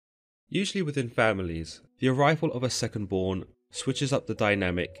Usually within families, the arrival of a second-born switches up the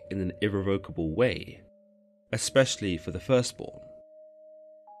dynamic in an irrevocable way, especially for the firstborn.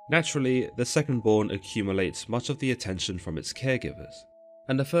 Naturally, the second-born accumulates much of the attention from its caregivers,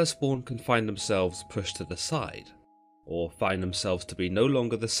 and the firstborn can find themselves pushed to the side, or find themselves to be no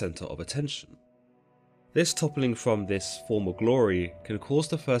longer the centre of attention. This toppling from this former glory can cause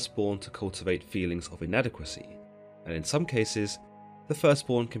the firstborn to cultivate feelings of inadequacy, and in some cases, the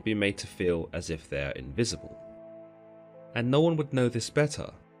firstborn can be made to feel as if they are invisible. And no one would know this better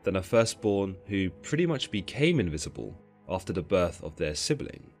than a firstborn who pretty much became invisible after the birth of their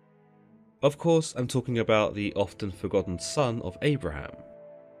sibling. Of course, I'm talking about the often forgotten son of Abraham,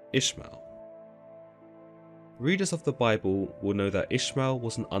 Ishmael. Readers of the Bible will know that Ishmael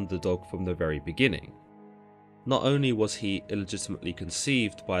was an underdog from the very beginning. Not only was he illegitimately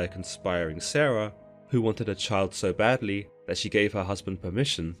conceived by a conspiring Sarah, who wanted a child so badly that she gave her husband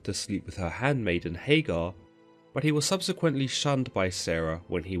permission to sleep with her handmaiden Hagar, but he was subsequently shunned by Sarah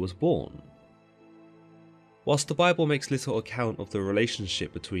when he was born. Whilst the Bible makes little account of the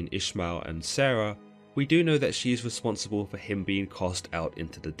relationship between Ishmael and Sarah, we do know that she is responsible for him being cast out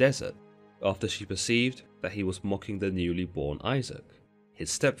into the desert, after she perceived that he was mocking the newly born Isaac,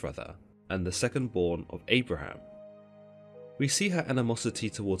 his stepbrother, and the second-born of Abraham. We see her animosity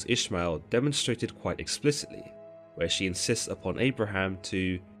towards Ishmael demonstrated quite explicitly, where she insists upon Abraham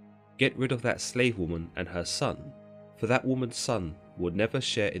to get rid of that slave woman and her son, for that woman's son would never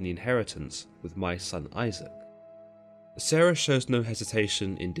share in the inheritance with my son Isaac. Sarah shows no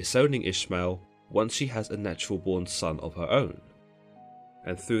hesitation in disowning Ishmael once she has a natural-born son of her own.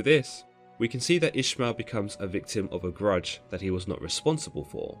 And through this, we can see that Ishmael becomes a victim of a grudge that he was not responsible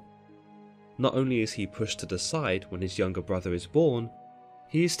for. Not only is he pushed to the side when his younger brother is born,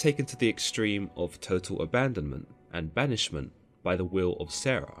 he is taken to the extreme of total abandonment and banishment by the will of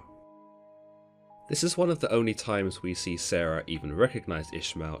Sarah. This is one of the only times we see Sarah even recognize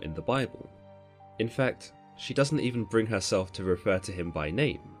Ishmael in the Bible. In fact, she doesn't even bring herself to refer to him by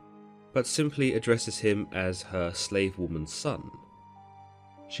name, but simply addresses him as her slave woman's son.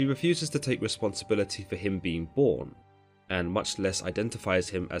 She refuses to take responsibility for him being born, and much less identifies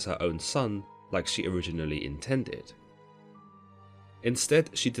him as her own son like she originally intended. Instead,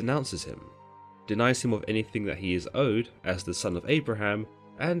 she denounces him, denies him of anything that he is owed as the son of Abraham,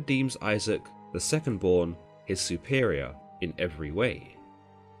 and deems Isaac, the second-born, his superior in every way.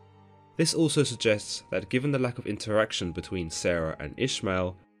 This also suggests that given the lack of interaction between Sarah and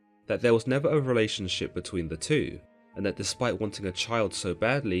Ishmael, that there was never a relationship between the two, and that despite wanting a child so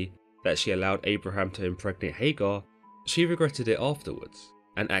badly that she allowed Abraham to impregnate Hagar, she regretted it afterwards,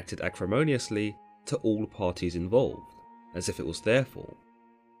 and acted acrimoniously to all parties involved, as if it was their fault.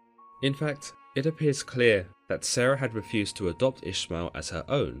 In fact, it appears clear that Sarah had refused to adopt Ishmael as her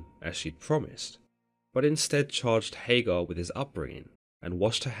own, as she'd promised, but instead charged Hagar with his upbringing, and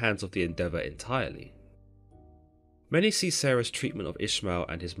washed her hands of the endeavour entirely. Many see Sarah's treatment of Ishmael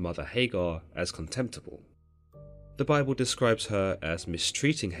and his mother Hagar as contemptible. The Bible describes her as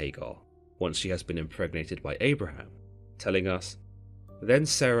mistreating Hagar once she has been impregnated by Abraham, telling us, "Then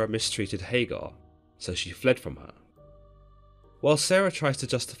Sarah mistreated Hagar, so she fled from her." While Sarah tries to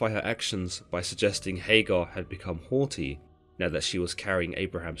justify her actions by suggesting Hagar had become haughty now that she was carrying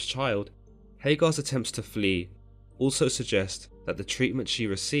Abraham's child, Hagar's attempts to flee also suggest that the treatment she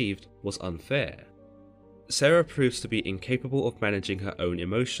received was unfair. Sarah proves to be incapable of managing her own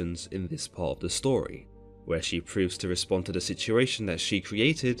emotions in this part of the story, where she proves to respond to the situation that she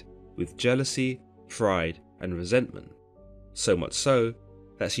created with jealousy, pride, and resentment. So much so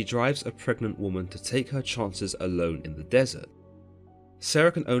that she drives a pregnant woman to take her chances alone in the desert.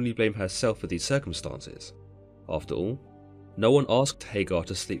 Sarah can only blame herself for these circumstances. After all, no one asked Hagar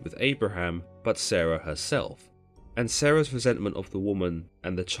to sleep with Abraham but Sarah herself, and Sarah's resentment of the woman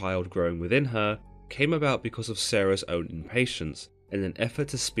and the child growing within her came about because of Sarah's own impatience in an effort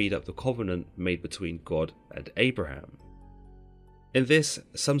to speed up the covenant made between God and Abraham. In this,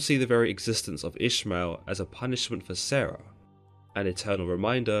 some see the very existence of Ishmael as a punishment for Sarah, an eternal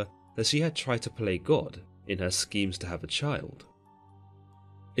reminder that she had tried to play God in her schemes to have a child.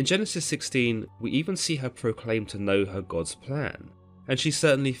 In Genesis 16, we even see her proclaim to know her God's plan, and she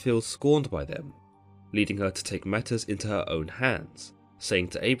certainly feels scorned by them, leading her to take matters into her own hands, saying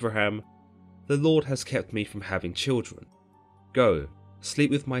to Abraham, "The Lord has kept me from having children. Go,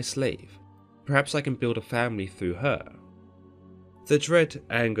 sleep with my slave. Perhaps I can build a family through her." The dread,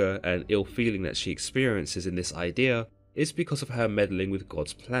 anger, and ill feeling that she experiences in this idea is because of her meddling with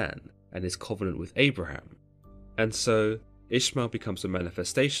God's plan and his covenant with Abraham, and so Ishmael becomes a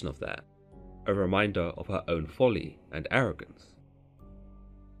manifestation of that, a reminder of her own folly and arrogance.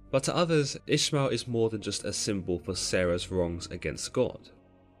 But to others, Ishmael is more than just a symbol for Sarah's wrongs against God.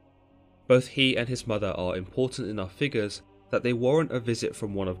 Both he and his mother are important enough figures that they warrant a visit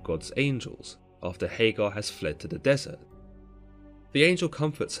from one of God's angels after Hagar has fled to the desert. The angel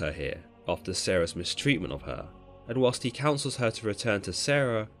comforts her here after Sarah's mistreatment of her, and whilst he counsels her to return to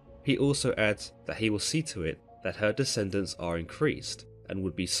Sarah, he also adds that he will see to it that her descendants are increased and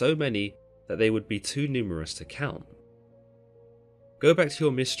would be so many that they would be too numerous to count. Go back to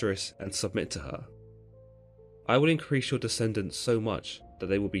your mistress and submit to her. I will increase your descendants so much that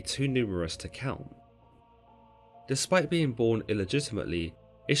they will be too numerous to count. Despite being born illegitimately,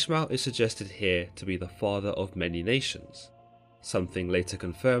 Ishmael is suggested here to be the father of many nations, something later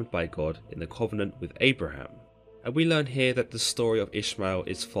confirmed by God in the covenant with Abraham, and we learn here that the story of Ishmael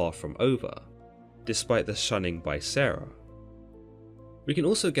is far from over, despite the shunning by Sarah. We can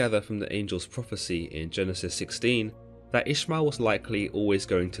also gather from the angel's prophecy in Genesis 16 that Ishmael was likely always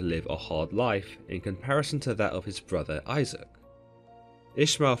going to live a hard life in comparison to that of his brother Isaac.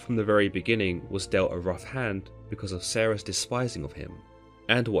 Ishmael from the very beginning was dealt a rough hand because of Sarah's despising of him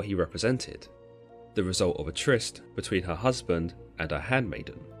and what he represented, the result of a tryst between her husband and her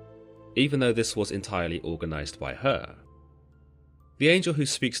handmaiden, even though this was entirely organised by her. The angel who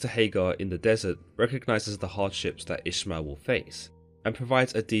speaks to Hagar in the desert recognises the hardships that Ishmael will face and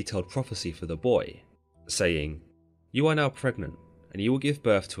provides a detailed prophecy for the boy, saying, "You are now pregnant, and you will give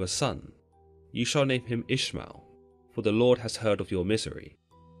birth to a son. You shall name him Ishmael, for the Lord has heard of your misery.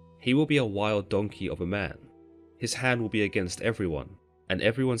 He will be a wild donkey of a man. His hand will be against everyone, and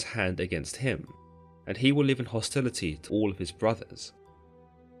everyone's hand against him, and he will live in hostility to all of his brothers."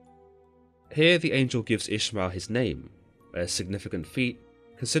 Here the angel gives Ishmael his name, a significant feat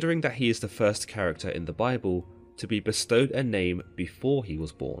considering that he is the first character in the Bible to be bestowed a name before he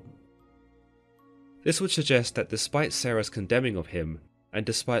was born. This would suggest that despite Sarah's condemning of him, and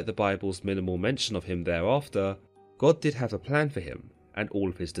despite the Bible's minimal mention of him thereafter, God did have a plan for him and all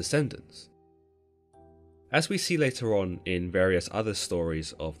of his descendants. As we see later on in various other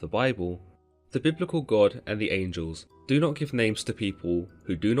stories of the Bible, the biblical God and the angels do not give names to people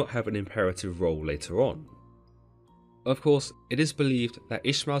who do not have an imperative role later on. Of course, it is believed that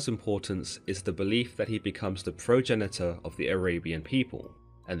Ishmael's importance is the belief that he becomes the progenitor of the Arabian people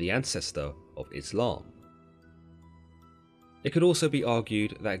and the ancestor of Islam. It could also be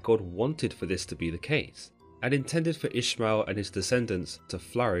argued that God wanted for this to be the case, and intended for Ishmael and his descendants to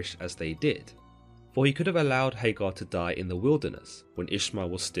flourish as they did, for he could have allowed Hagar to die in the wilderness when Ishmael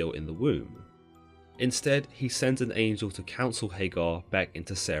was still in the womb. Instead, he sends an angel to counsel Hagar back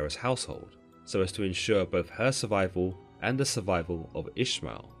into Sarah's household, so as to ensure both her survival and the survival of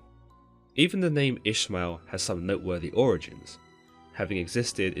Ishmael. Even the name Ishmael has some noteworthy origins, having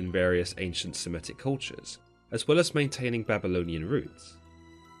existed in various ancient Semitic cultures, as well as maintaining Babylonian roots.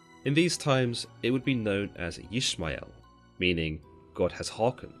 In these times, it would be known as Ishmael, meaning God has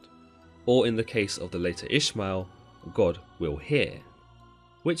hearkened, or in the case of the later Ishmael, God will hear,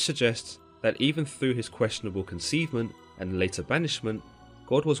 which suggests that even through his questionable conceivement and later banishment,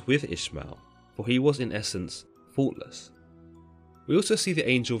 God was with Ishmael, for he was in essence faultless. We also see the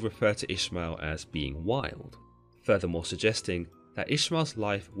angel refer to Ishmael as being wild, furthermore suggesting that Ishmael's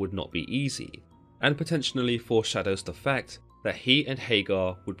life would not be easy, and potentially foreshadows the fact that he and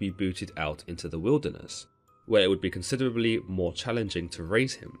Hagar would be booted out into the wilderness, where it would be considerably more challenging to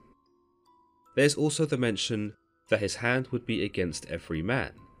raise him. There is also the mention that his hand would be against every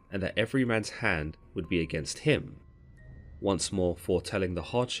man, and that every man's hand would be against him, once more foretelling the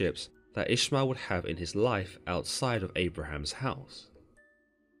hardships that Ishmael would have in his life outside of Abraham's house.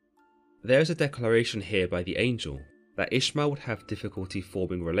 There is a declaration here by the angel that Ishmael would have difficulty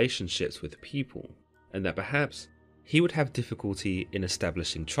forming relationships with people, and that perhaps he would have difficulty in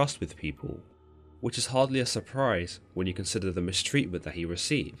establishing trust with people, which is hardly a surprise when you consider the mistreatment that he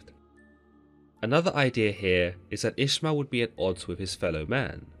received. Another idea here is that Ishmael would be at odds with his fellow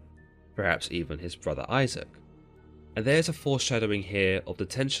man, perhaps even his brother Isaac, and there is a foreshadowing here of the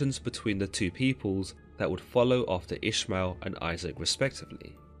tensions between the two peoples that would follow after Ishmael and Isaac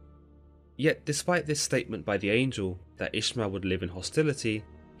respectively. Yet despite this statement by the angel that Ishmael would live in hostility,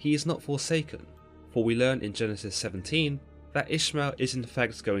 he is not forsaken, for we learn in Genesis 17 that Ishmael is in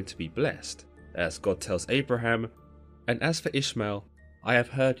fact going to be blessed, as God tells Abraham, "And as for Ishmael, I have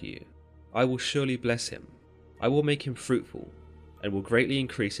heard you. I will surely bless him. I will make him fruitful, and will greatly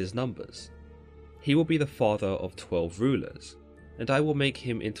increase his numbers. He will be the father of 12 rulers, and I will make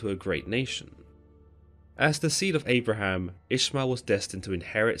him into a great nation." As the seed of Abraham, Ishmael was destined to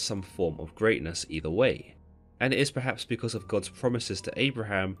inherit some form of greatness either way, and it is perhaps because of God's promises to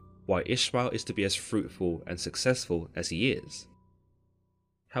Abraham why Ishmael is to be as fruitful and successful as he is.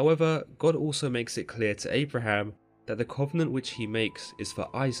 However, God also makes it clear to Abraham that the covenant which he makes is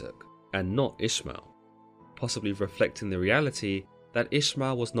for Isaac and not Ishmael, possibly reflecting the reality that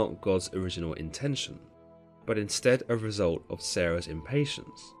Ishmael was not God's original intention, but instead a result of Sarah's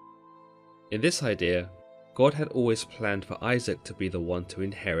impatience. In this idea, God had always planned for Isaac to be the one to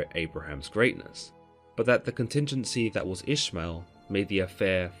inherit Abraham's greatness, but that the contingency that was Ishmael made the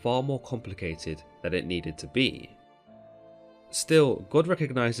affair far more complicated than it needed to be. Still, God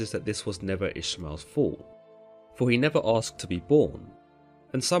recognizes that this was never Ishmael's fault, for he never asked to be born,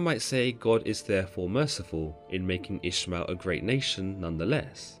 and some might say God is therefore merciful in making Ishmael a great nation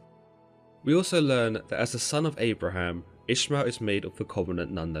nonetheless. We also learn that as the son of Abraham, Ishmael is made of the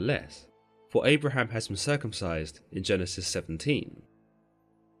covenant nonetheless, for Abraham has been circumcised in Genesis 17.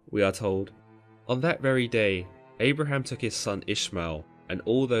 We are told, "On that very day, Abraham took his son Ishmael and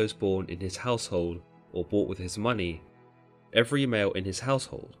all those born in his household or bought with his money, every male in his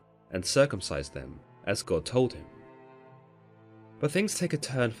household, and circumcised them, as God told him." But things take a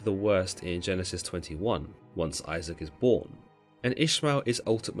turn for the worst in Genesis 21 once Isaac is born, and Ishmael is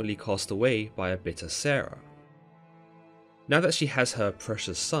ultimately cast away by a bitter Sarah. Now that she has her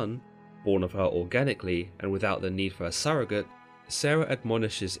precious son, born of her organically and without the need for a surrogate, Sarah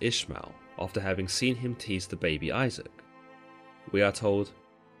admonishes Ishmael after having seen him tease the baby Isaac. We are told,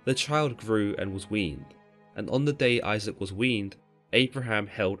 "The child grew and was weaned, and on the day Isaac was weaned, Abraham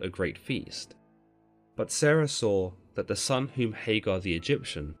held a great feast. But Sarah saw that the son whom Hagar the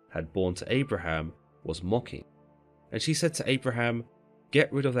Egyptian had borne to Abraham was mocking, and she said to Abraham,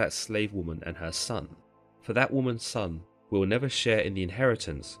 'Get rid of that slave woman and her son, for that woman's son will never share in the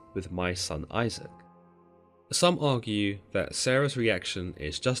inheritance with my son Isaac.'" Some argue that Sarah's reaction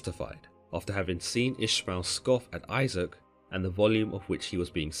is justified after having seen Ishmael scoff at Isaac and the volume of which he was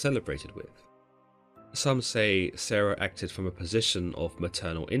being celebrated with. Some say Sarah acted from a position of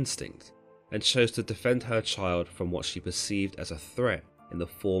maternal instinct and chose to defend her child from what she perceived as a threat in the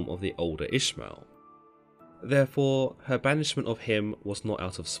form of the older Ishmael. Therefore, her banishment of him was not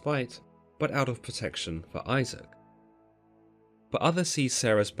out of spite, but out of protection for Isaac. But others see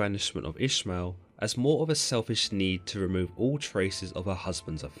Sarah's banishment of Ishmael as more of a selfish need to remove all traces of her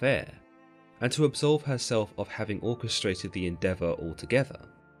husband's affair, and to absolve herself of having orchestrated the endeavour altogether.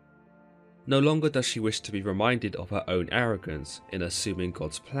 No longer does she wish to be reminded of her own arrogance in assuming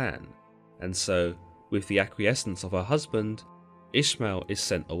God's plan, and so, with the acquiescence of her husband, Ishmael is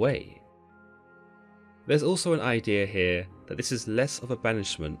sent away. There's also an idea here that this is less of a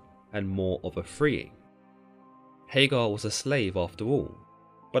banishment and more of a freeing. Hagar was a slave after all,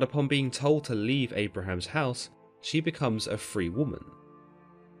 but upon being told to leave Abraham's house, she becomes a free woman.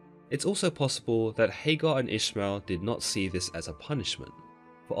 It's also possible that Hagar and Ishmael did not see this as a punishment,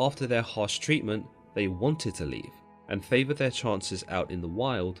 for after their harsh treatment, they wanted to leave and favoured their chances out in the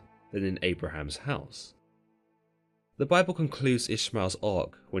wild than in Abraham's house. The Bible concludes Ishmael's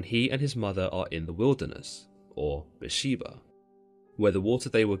arc when he and his mother are in the wilderness, or Beersheba, where the water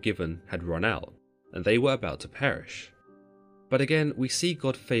they were given had run out, and they were about to perish. But again, we see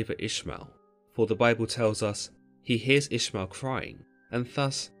God favour Ishmael, for the Bible tells us he hears Ishmael crying, and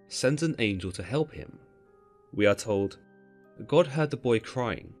thus sends an angel to help him. We are told, "God heard the boy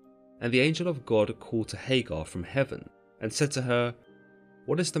crying, and the angel of God called to Hagar from heaven, and said to her,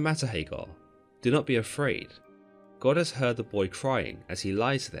 'What is the matter, Hagar? Do not be afraid. God has heard the boy crying as he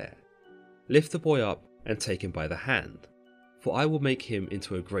lies there. Lift the boy up and take him by the hand, for I will make him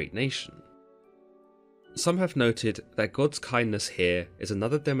into a great nation.'" Some have noted that God's kindness here is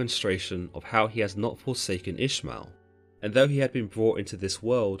another demonstration of how he has not forsaken Ishmael, and though he had been brought into this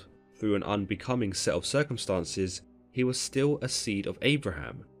world through an unbecoming set of circumstances, he was still a seed of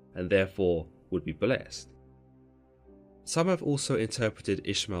Abraham, and therefore would be blessed. Some have also interpreted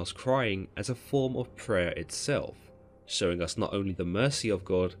Ishmael's crying as a form of prayer itself, showing us not only the mercy of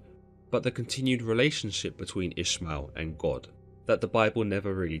God, but the continued relationship between Ishmael and God, that the Bible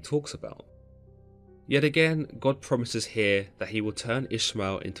never really talks about. Yet again, God promises here that he will turn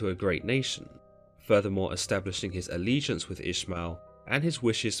Ishmael into a great nation, furthermore establishing his allegiance with Ishmael and his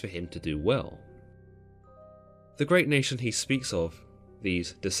wishes for him to do well. The great nation he speaks of,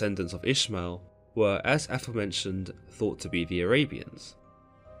 these descendants of Ishmael, were, as aforementioned, thought to be the Arabians.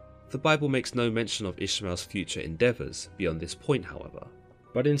 The Bible makes no mention of Ishmael's future endeavours beyond this point, however,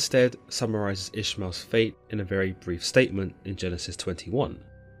 but instead summarises Ishmael's fate in a very brief statement in Genesis 21,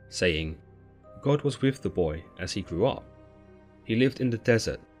 saying, "God was with the boy as he grew up. He lived in the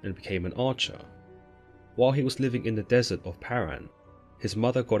desert and became an archer. While he was living in the desert of Paran, his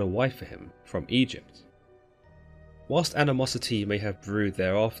mother got a wife for him from Egypt." Whilst animosity may have brewed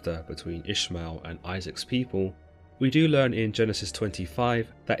thereafter between Ishmael and Isaac's people, We do learn in Genesis 25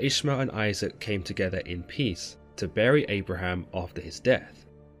 that Ishmael and Isaac came together in peace to bury Abraham after his death.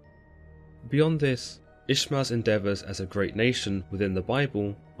 Beyond this, Ishmael's endeavours as a great nation within the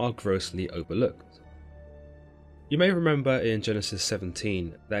Bible are grossly overlooked. You may remember in Genesis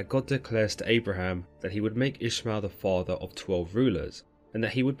 17 that God declares to Abraham that he would make Ishmael the father of 12 rulers and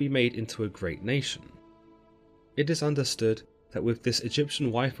that he would be made into a great nation. It is understood that with this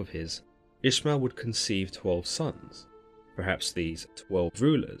Egyptian wife of his, Ishmael would conceive 12 sons, perhaps these 12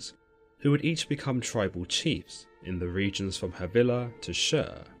 rulers, who would each become tribal chiefs in the regions from Havilah to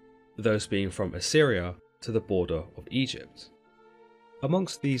Shur, those being from Assyria to the border of Egypt.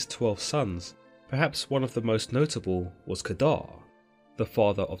 Amongst these 12 sons, perhaps one of the most notable was Kedar, the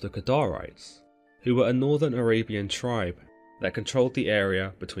father of the Kedarites, who were a northern Arabian tribe that controlled the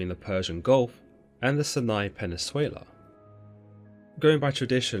area between the Persian Gulf and the Sinai Peninsula. Going by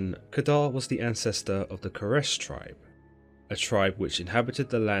tradition, Kedar was the ancestor of the Quraysh tribe, a tribe which inhabited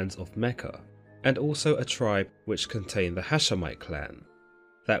the lands of Mecca, and also a tribe which contained the Hashemite clan,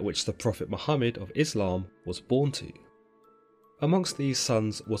 that which the Prophet Muhammad of Islam was born to. Amongst these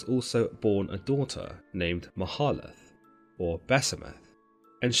sons was also born a daughter named Mahalath, or Basemath,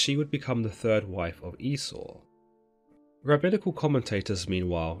 and she would become the third wife of Esau. Rabbinical commentators,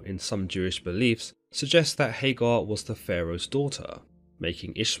 meanwhile, in some Jewish beliefs, suggest that Hagar was the Pharaoh's daughter,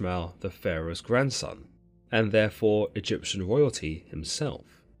 making Ishmael the Pharaoh's grandson, and therefore Egyptian royalty himself.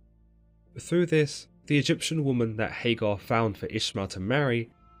 Through this, the Egyptian woman that Hagar found for Ishmael to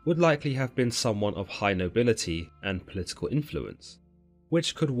marry would likely have been someone of high nobility and political influence,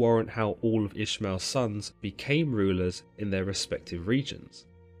 which could warrant how all of Ishmael's sons became rulers in their respective regions.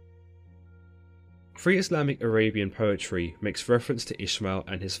 Pre-Islamic Arabian poetry makes reference to Ishmael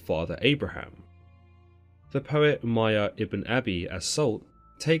and his father Abraham. The poet Umayyah ibn Abi as-Salt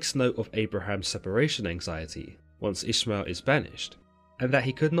takes note of Abraham's separation anxiety once Ishmael is banished, and that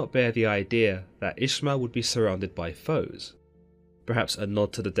he could not bear the idea that Ishmael would be surrounded by foes, perhaps a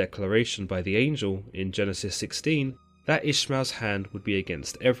nod to the declaration by the angel in Genesis 16 that Ishmael's hand would be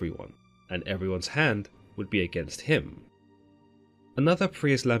against everyone, and everyone's hand would be against him. Another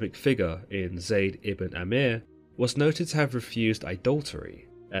pre-Islamic figure in Zayd ibn Amir was noted to have refused idolatry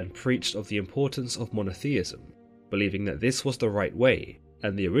and preached of the importance of monotheism, believing that this was the right way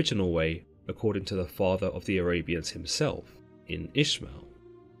and the original way according to the father of the Arabians himself, in Ishmael.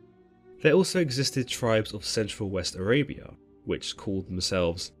 There also existed tribes of central West Arabia, which called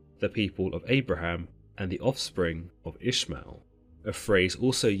themselves the people of Abraham and the offspring of Ishmael, a phrase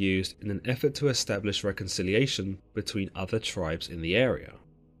also used in an effort to establish reconciliation between other tribes in the area.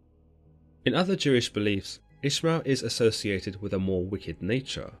 In other Jewish beliefs, Ishmael is associated with a more wicked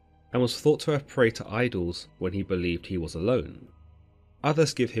nature, and was thought to have prayed to idols when he believed he was alone.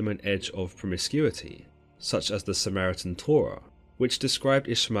 Others give him an edge of promiscuity, such as the Samaritan Torah, which described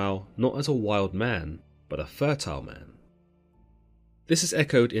Ishmael not as a wild man, but a fertile man. This is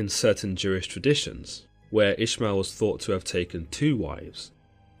echoed in certain Jewish traditions, where Ishmael was thought to have taken 2 wives,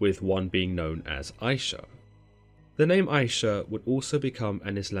 with one being known as Aisha. The name Aisha would also become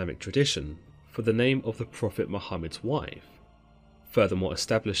an Islamic tradition for the name of the Prophet Muhammad's wife, furthermore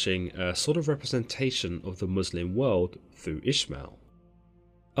establishing a sort of representation of the Muslim world through Ishmael.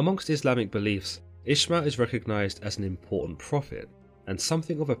 Amongst Islamic beliefs, Ishmael is recognized as an important prophet and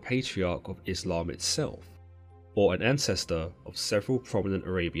something of a patriarch of Islam itself, or an ancestor of several prominent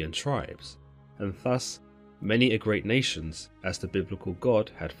Arabian tribes, and thus many a great nations as the biblical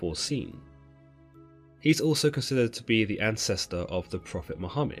God had foreseen. He's also considered to be the ancestor of the Prophet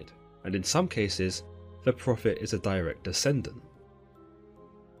Muhammad, and in some cases, the Prophet is a direct descendant.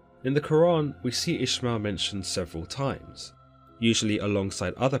 In the Quran, we see Ishmael mentioned several times, usually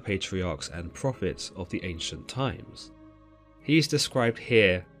alongside other patriarchs and prophets of the ancient times. He is described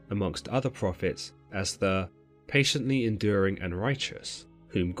here, amongst other prophets, as the patiently enduring and righteous,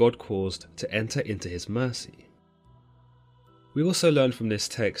 whom God caused to enter into his mercy. We also learn from this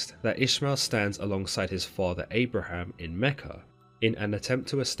text that Ishmael stands alongside his father Abraham in Mecca in an attempt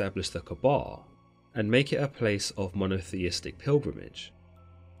to establish the Kaaba and make it a place of monotheistic pilgrimage,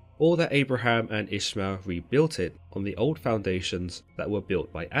 or that Abraham and Ishmael rebuilt it on the old foundations that were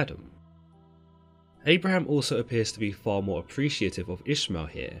built by Adam. Abraham also appears to be far more appreciative of Ishmael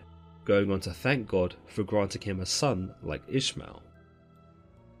here, going on to thank God for granting him a son like Ishmael.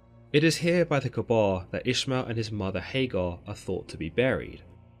 It is here by the Kaaba that Ishmael and his mother Hagar are thought to be buried,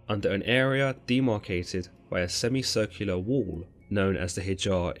 under an area demarcated by a semicircular wall known as the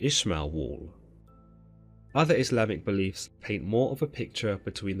Hijar Ishmael Wall. Other Islamic beliefs paint more of a picture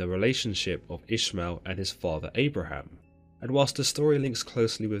between the relationship of Ishmael and his father Abraham, and whilst the story links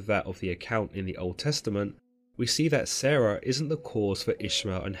closely with that of the account in the Old Testament, we see that Sarah isn't the cause for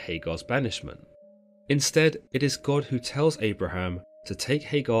Ishmael and Hagar's banishment. Instead, it is God who tells Abraham to take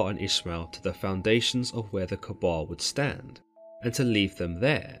Hagar and Ishmael to the foundations of where the Kaaba would stand, and to leave them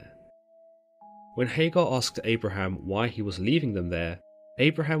there. When Hagar asked Abraham why he was leaving them there,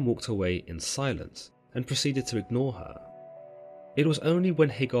 Abraham walked away in silence and proceeded to ignore her. It was only when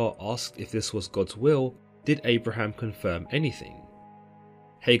Hagar asked if this was God's will did Abraham confirm anything.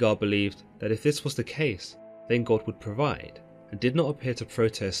 Hagar believed that if this was the case, then God would provide, and did not appear to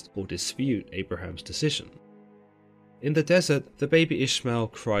protest or dispute Abraham's decision. In the desert, the baby Ishmael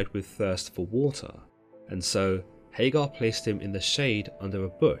cried with thirst for water, and so Hagar placed him in the shade under a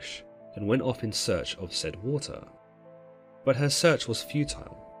bush and went off in search of said water. But her search was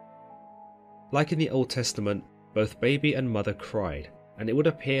futile. Like in the Old Testament, both baby and mother cried, and it would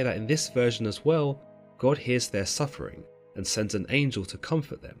appear that in this version as well, God hears their suffering and sends an angel to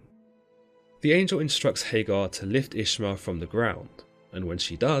comfort them. The angel instructs Hagar to lift Ishmael from the ground, and when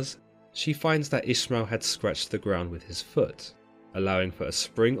she does, she finds that Ishmael had scratched the ground with his foot, allowing for a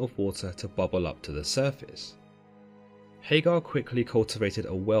spring of water to bubble up to the surface. Hagar quickly cultivated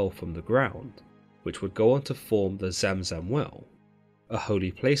a well from the ground, which would go on to form the Zamzam well, a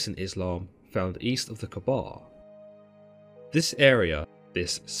holy place in Islam found east of the Kaaba. This area,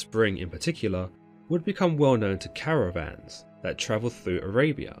 this spring in particular, would become well known to caravans that travelled through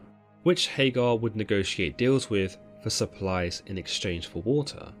Arabia, which Hagar would negotiate deals with for supplies in exchange for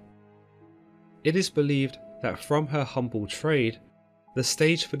water. It is believed that from her humble trade, the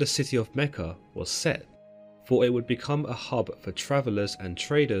stage for the city of Mecca was set, for it would become a hub for travellers and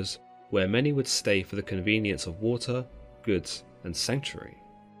traders where many would stay for the convenience of water, goods, and sanctuary.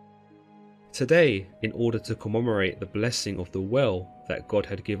 Today, in order to commemorate the blessing of the well that God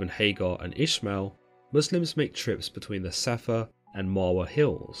had given Hagar and Ishmael, Muslims make trips between the Safa and Marwa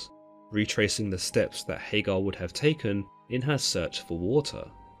hills, retracing the steps that Hagar would have taken in her search for water.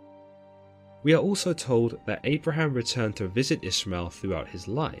 We are also told that Abraham returned to visit Ishmael throughout his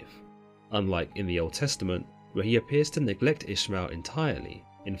life, unlike in the Old Testament where he appears to neglect Ishmael entirely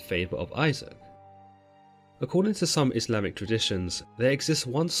in favour of Isaac. According to some Islamic traditions, there exists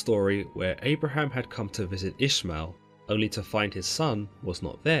one story where Abraham had come to visit Ishmael only to find his son was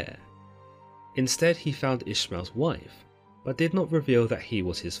not there. Instead, he found Ishmael's wife, but did not reveal that he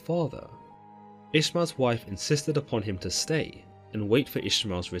was his father. Ishmael's wife insisted upon him to stay and wait for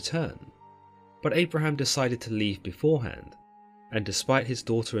Ishmael's return, but Abraham decided to leave beforehand, and despite his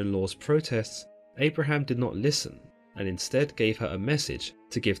daughter-in-law's protests, Abraham did not listen and instead gave her a message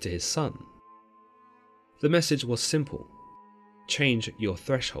to give to his son. The message was simple: change your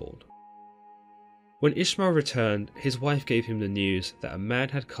threshold. When Ishmael returned, his wife gave him the news that a man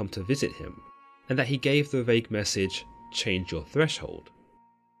had come to visit him, and that he gave the vague message, change your threshold.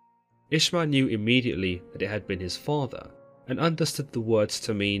 Ishmael knew immediately that it had been his father, and understood the words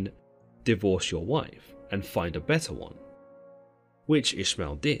to mean, divorce your wife and find a better one, which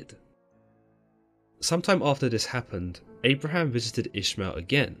Ishmael did. Sometime after this happened, Abraham visited Ishmael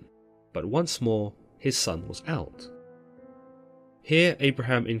again, but once more his son was out. Here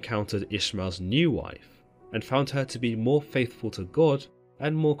Abraham encountered Ishmael's new wife, and found her to be more faithful to God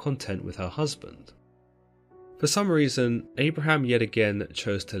and more content with her husband. For some reason, Abraham yet again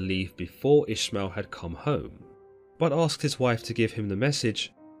chose to leave before Ishmael had come home, but asked his wife to give him the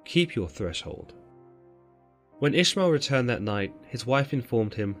message, keep your threshold. When Ishmael returned that night, his wife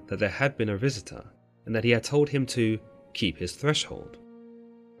informed him that there had been a visitor, and that he had told him to keep his threshold.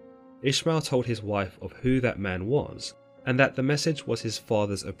 Ishmael told his wife of who that man was, and that the message was his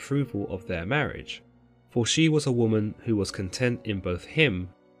father's approval of their marriage, for she was a woman who was content in both him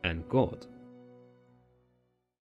and God.